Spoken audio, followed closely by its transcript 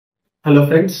Hello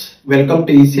friends, welcome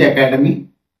to EC Academy.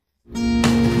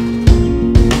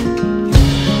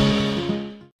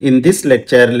 In this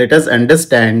lecture, let us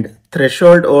understand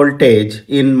threshold voltage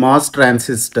in MOS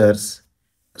transistors.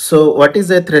 So what is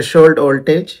a threshold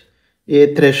voltage?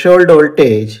 A threshold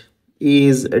voltage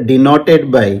is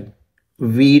denoted by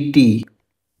Vt,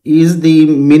 is the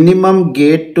minimum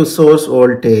gate to source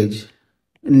voltage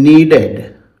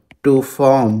needed to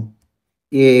form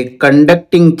a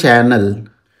conducting channel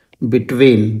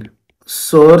between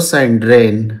source and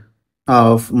drain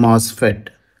of MOSFET.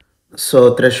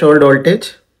 So threshold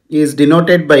voltage is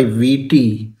denoted by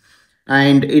Vt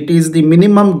and it is the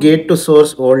minimum gate to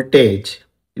source voltage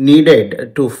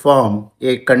needed to form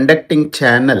a conducting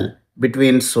channel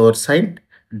between source and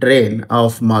drain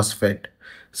of MOSFET.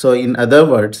 So in other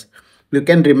words, you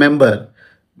can remember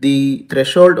the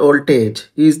threshold voltage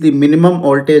is the minimum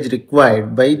voltage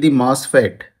required by the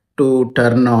MOSFET to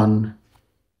turn on.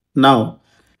 Now,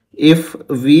 if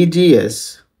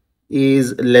Vgs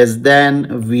is less than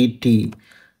Vt,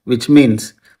 which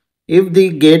means if the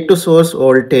gate to source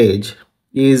voltage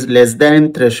is less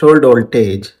than threshold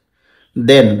voltage,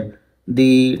 then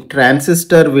the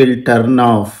transistor will turn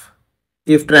off.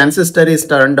 If transistor is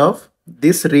turned off,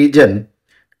 this region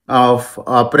of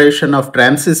operation of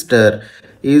transistor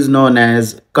is known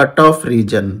as cutoff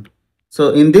region. So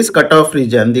in this cutoff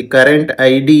region, the current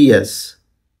IDS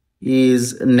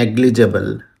is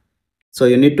negligible. So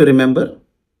you need to remember,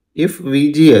 if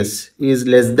Vgs is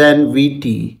less than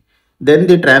Vt, then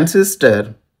the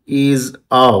transistor is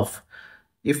off.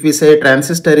 If we say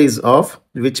transistor is off,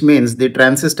 which means the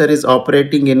transistor is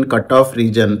operating in cutoff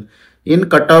region. In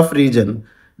cutoff region,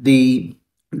 the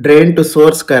drain to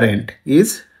source current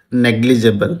is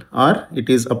negligible, or it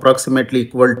is approximately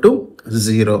equal to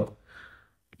 0.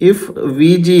 If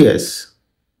Vgs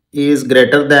is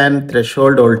greater than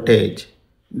threshold voltage,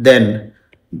 then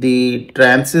the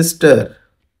transistor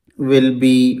will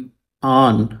be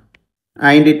on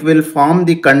and it will form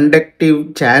the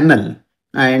conductive channel,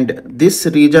 and this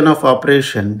region of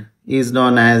operation is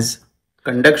known as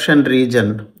conduction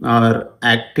region or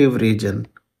active region.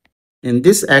 In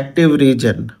this active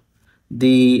region,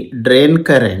 the drain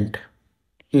current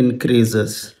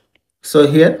increases. So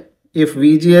here, if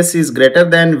Vgs is greater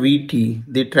than Vt,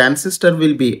 the transistor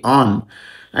will be on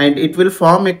and it will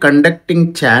form a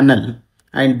conducting channel,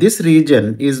 and this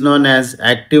region is known as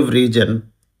active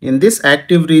region. In this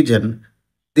active region,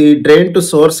 the drain to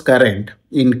source current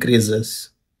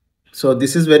increases. So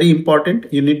this is very important.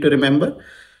 You need to remember,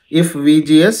 if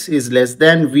Vgs is less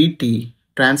than Vt,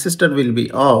 transistor will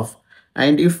be off,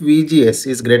 and if Vgs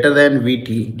is greater than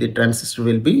Vt, the transistor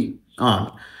will be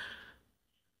on.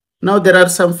 Now there are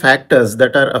some factors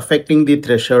that are affecting the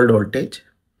threshold voltage.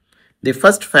 The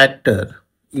first factor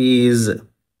is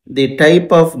the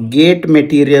type of gate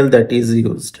material that is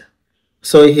used.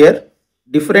 So here,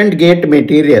 different gate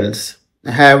materials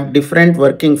have different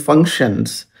working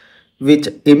functions which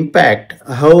impact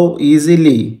how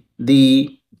easily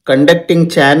the conducting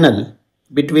channel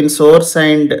between source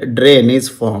and drain is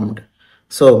formed.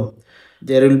 So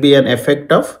there will be an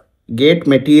effect of gate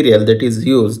material that is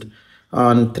used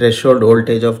on threshold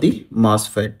voltage of the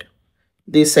MOSFET.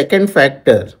 The second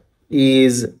factor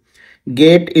is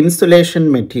gate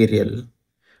insulation material.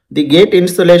 The gate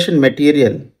insulation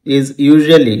material is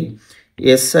usually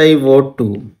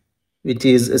SiO2, which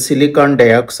is silicon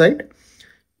dioxide,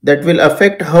 that will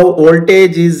affect how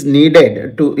voltage is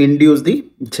needed to induce the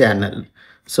channel.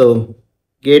 So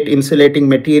gate insulating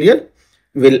material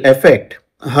will affect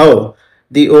how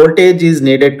the voltage is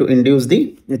needed to induce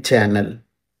the channel.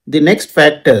 The next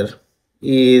factor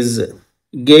is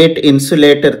gate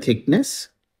insulator thickness.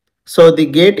 So the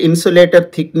gate insulator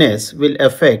thickness will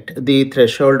affect the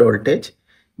threshold voltage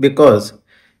because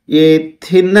a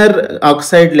thinner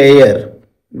oxide layer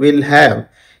will have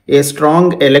a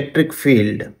strong electric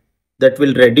field that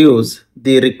will reduce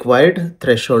the required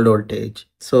threshold voltage.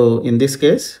 So in this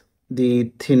case,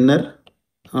 the thinner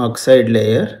oxide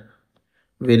layer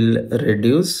will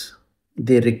reduce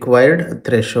the required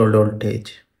threshold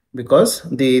voltage because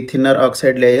the thinner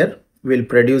oxide layer will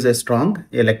produce a strong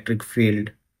electric field.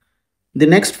 The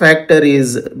next factor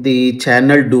is the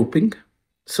channel doping.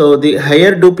 So the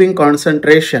higher doping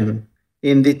concentration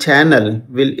in the channel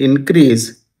will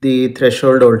increase the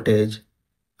threshold voltage.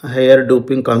 Higher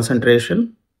doping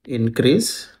concentration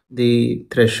increase the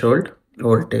threshold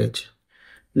voltage.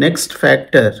 Next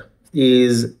factor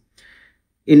is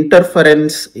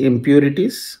interference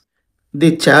impurities.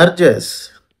 The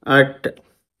charges at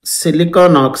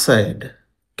silicon oxide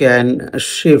can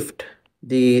shift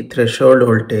the threshold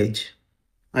voltage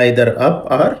either up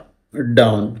or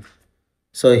down.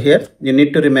 So here you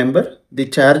need to remember the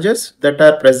charges that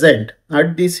are present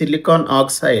at the silicon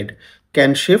oxide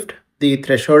can shift the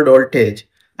threshold voltage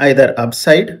either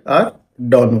upside or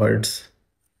downwards.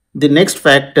 The next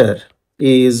factor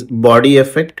is body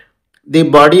effect. The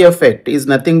body effect is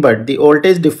nothing but the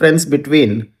voltage difference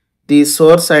between the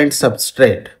source and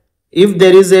substrate. If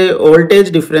there is a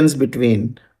voltage difference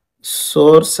between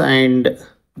source and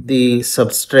the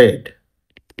substrate,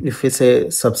 if we say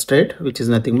substrate, which is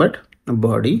nothing but a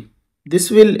body,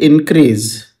 this will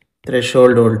increase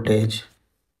threshold voltage.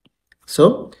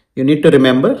 So you need to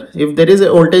remember, if there is a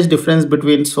voltage difference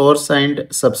between source and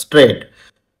substrate,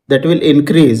 that will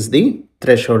increase the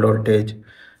threshold voltage.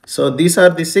 So these are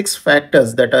the 6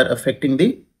 factors that are affecting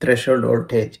the threshold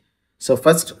voltage. So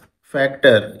first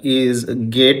factor is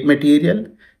gate material,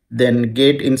 then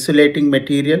gate insulating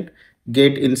material,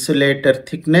 gate insulator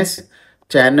thickness,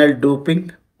 channel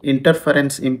doping,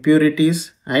 interference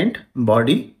impurities, and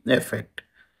body effect.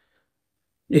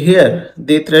 Here,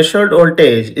 the threshold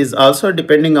voltage is also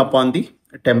depending upon the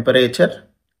temperature.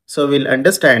 So we'll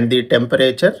understand the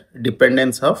temperature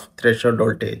dependence of threshold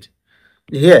voltage.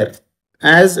 Here,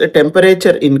 as a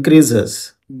temperature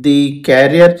increases, the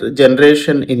carrier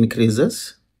generation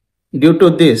increases. Due to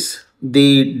this,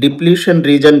 the depletion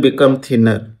region become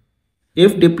thinner.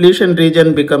 If depletion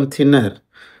region become thinner,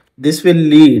 this will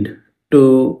lead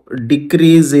to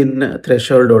decrease in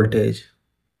threshold voltage.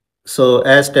 So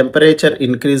as temperature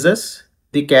increases,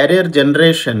 the carrier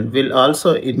generation will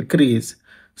also increase.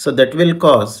 So that will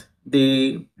cause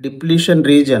the depletion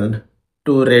region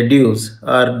to reduce,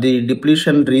 or the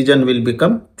depletion region will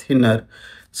become thinner.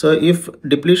 So if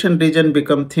depletion region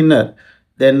become thinner,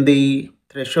 then the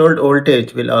threshold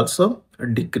voltage will also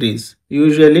decrease.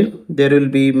 Usually there will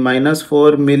be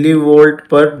 -4 millivolt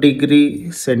per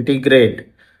degree centigrade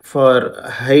for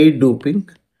high doping,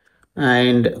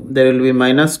 and there will be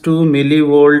 -2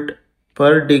 millivolt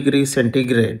per degree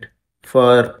centigrade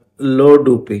for low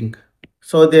doping.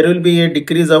 So there will be a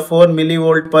decrease of 4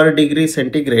 millivolt per degree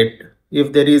centigrade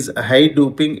if there is high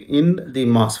doping in the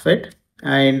MOSFET,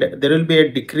 and there will be a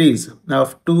decrease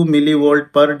of 2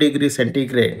 millivolt per degree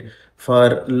centigrade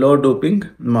for low doping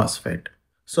MOSFET.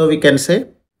 So we can say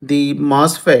the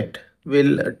MOSFET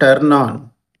will turn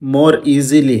on more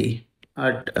easily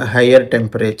at a higher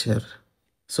temperature.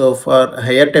 So for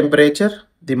higher temperature,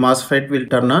 the MOSFET will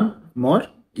turn on more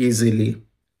easily.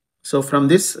 So from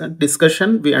this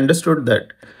discussion, we understood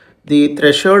that the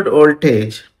threshold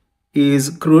voltage is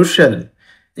crucial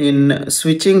in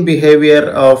switching behavior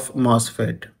of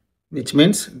MOSFET, which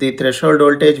means the threshold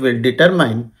voltage will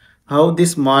determine how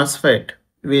this MOSFET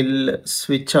will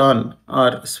switch on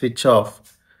or switch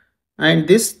off. And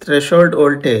this threshold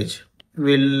voltage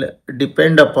will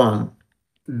depend upon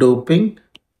doping,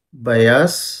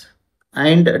 bias,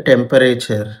 and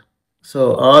temperature.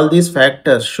 So all these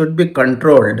factors should be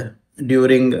controlled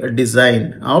during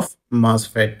design of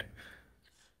MOSFET.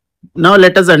 Now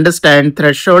let us understand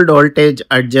threshold voltage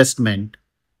adjustment.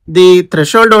 The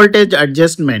threshold voltage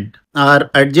adjustment, or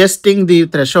adjusting the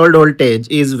threshold voltage,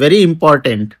 is very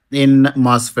important in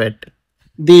MOSFET.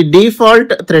 The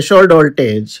default threshold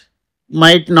voltage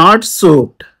might not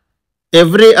suit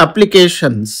every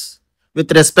applications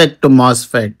with respect to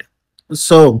MOSFET.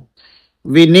 So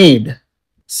we need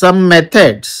some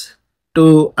methods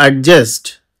to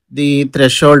adjust the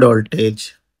threshold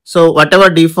voltage. So whatever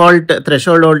default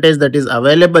threshold voltage that is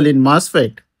available in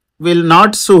MOSFET will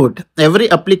not suit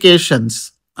every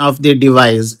applications of the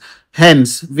device.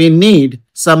 Hence, we need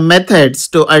some methods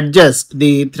to adjust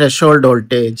the threshold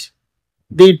voltage.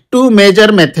 The two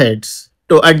major methods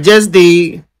to adjust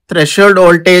the threshold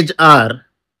voltage are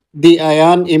the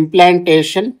ion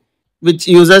implantation, which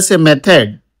uses a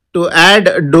method to add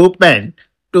dopant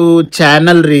to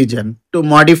channel region to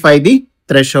modify the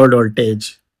threshold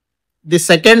voltage. The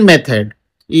second method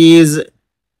is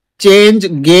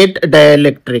change gate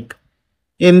dielectric.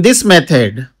 In this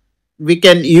method, we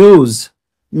can use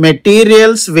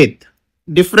materials with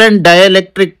different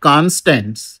dielectric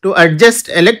constants to adjust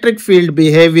electric field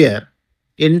behavior,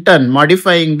 in turn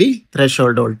modifying the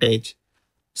threshold voltage.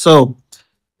 So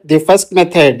the first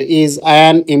method is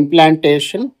ion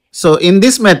implantation. So in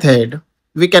this method,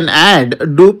 we can add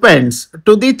dopants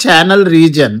to the channel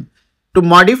region to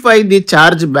modify the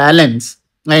charge balance,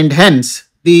 and hence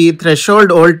the threshold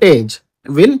voltage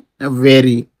will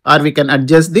vary, or we can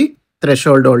adjust the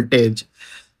threshold voltage.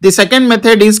 The second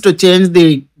method is to change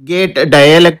the gate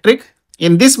dielectric.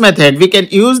 In this method, we can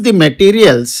use the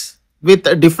materials with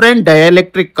different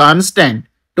dielectric constant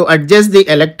to adjust the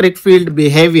electric field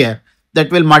behavior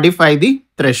that will modify the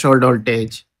threshold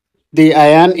voltage. The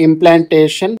ion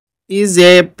implantation is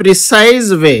a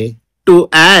precise way to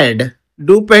add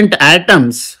dopant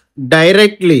atoms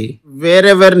directly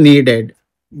wherever needed.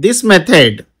 This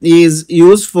method is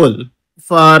useful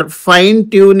for fine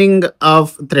tuning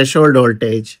of threshold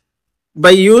voltage.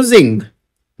 By using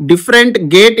different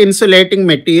gate insulating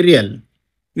material,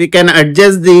 we can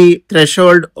adjust the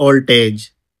threshold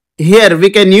voltage. Here we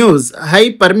can use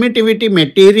high permittivity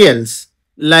materials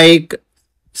like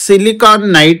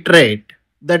silicon nitrate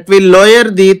that will lower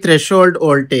the threshold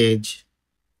voltage.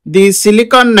 The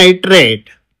silicon nitrate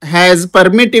has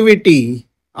permittivity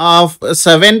of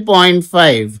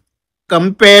 7.5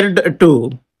 compared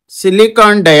to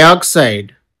silicon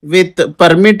dioxide with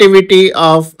permittivity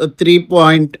of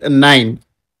 3.9.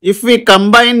 If we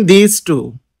combine these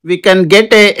two, we can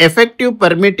get a effective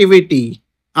permittivity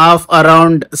of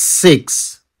around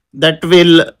 6 that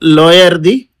will lower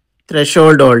the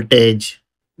threshold voltage.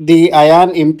 The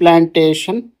ion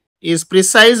implantation is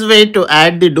precise way to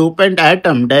add the dopant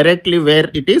atom directly where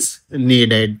it is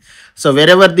needed. So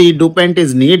wherever the dopant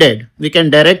is needed, we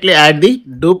can directly add the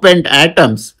dopant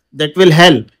atoms that will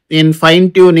help in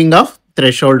fine tuning of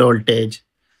threshold voltage.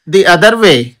 The other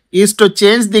way is to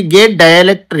change the gate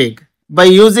dielectric by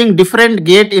using different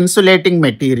gate insulating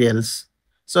materials.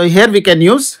 So here we can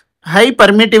use high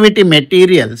permittivity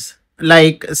materials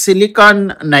like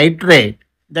silicon nitrate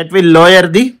that will lower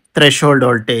the threshold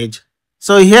voltage.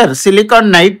 So here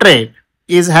silicon nitrate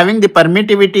is having the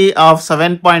permittivity of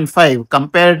 7.5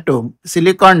 compared to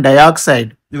silicon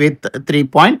dioxide with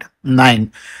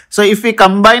 3.9. So if we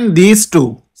combine these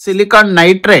two, silicon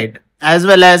nitrate as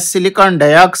well as silicon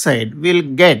dioxide, will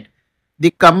get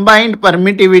the combined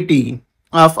permittivity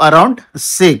of around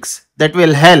 6 that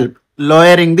will help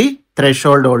lowering the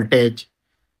threshold voltage.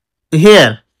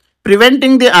 Here,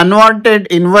 preventing the unwanted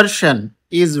inversion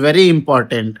is very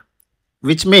important,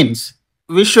 which means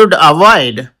we should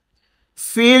avoid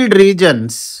field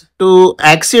regions to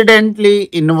accidentally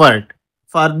invert.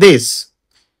 For this,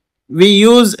 we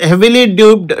use heavily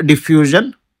duped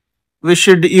diffusion. We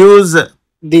should use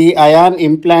the ion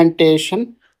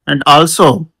implantation and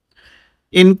also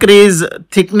increase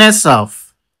thickness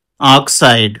of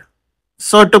oxide.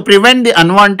 So to prevent the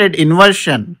unwanted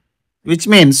inversion, which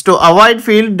means to avoid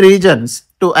field regions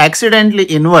to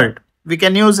accidentally invert, we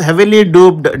can use heavily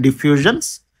doped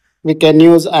diffusions. We can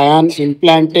use ion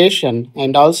implantation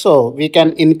and also we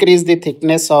can increase the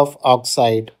thickness of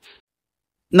oxide.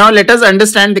 Now let us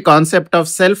understand the concept of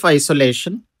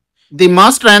self-isolation. The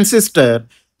MOS transistor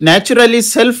naturally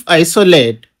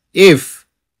self-isolate if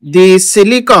the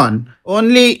silicon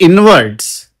only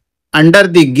inverts under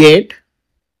the gate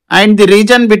and the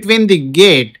region between the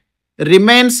gate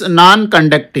remains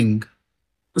non-conducting.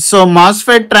 So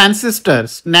MOSFET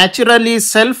transistors naturally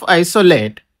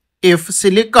self-isolate if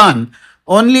silicon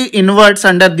only inverts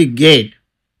under the gate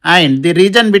and the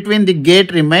region between the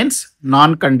gate remains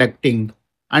non-conducting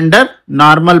under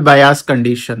normal bias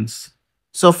conditions.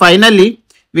 So finally,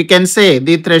 we can say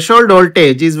the threshold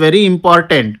voltage is very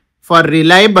important for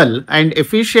reliable and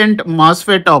efficient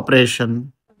MOSFET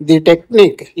operation. The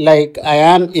technique like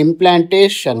ion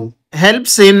implantation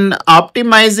helps in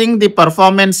optimizing the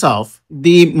performance of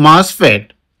the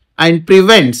MOSFET and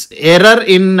prevents error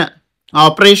in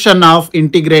operation of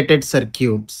integrated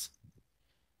circuits.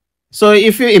 So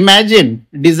if you imagine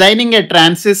designing a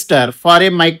transistor for a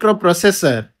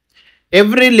microprocessor,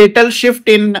 every little shift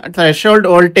in threshold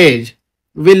voltage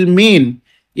will mean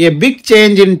a big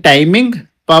change in timing,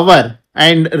 power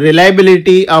and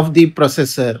reliability of the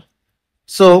processor.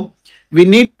 So we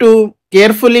need to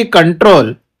carefully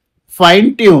control,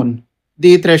 fine tune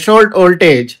the threshold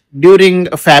voltage during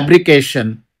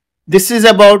fabrication. This is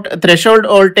about threshold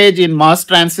voltage in MOS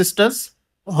transistors.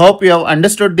 Hope you have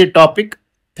understood the topic.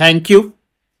 Thank you.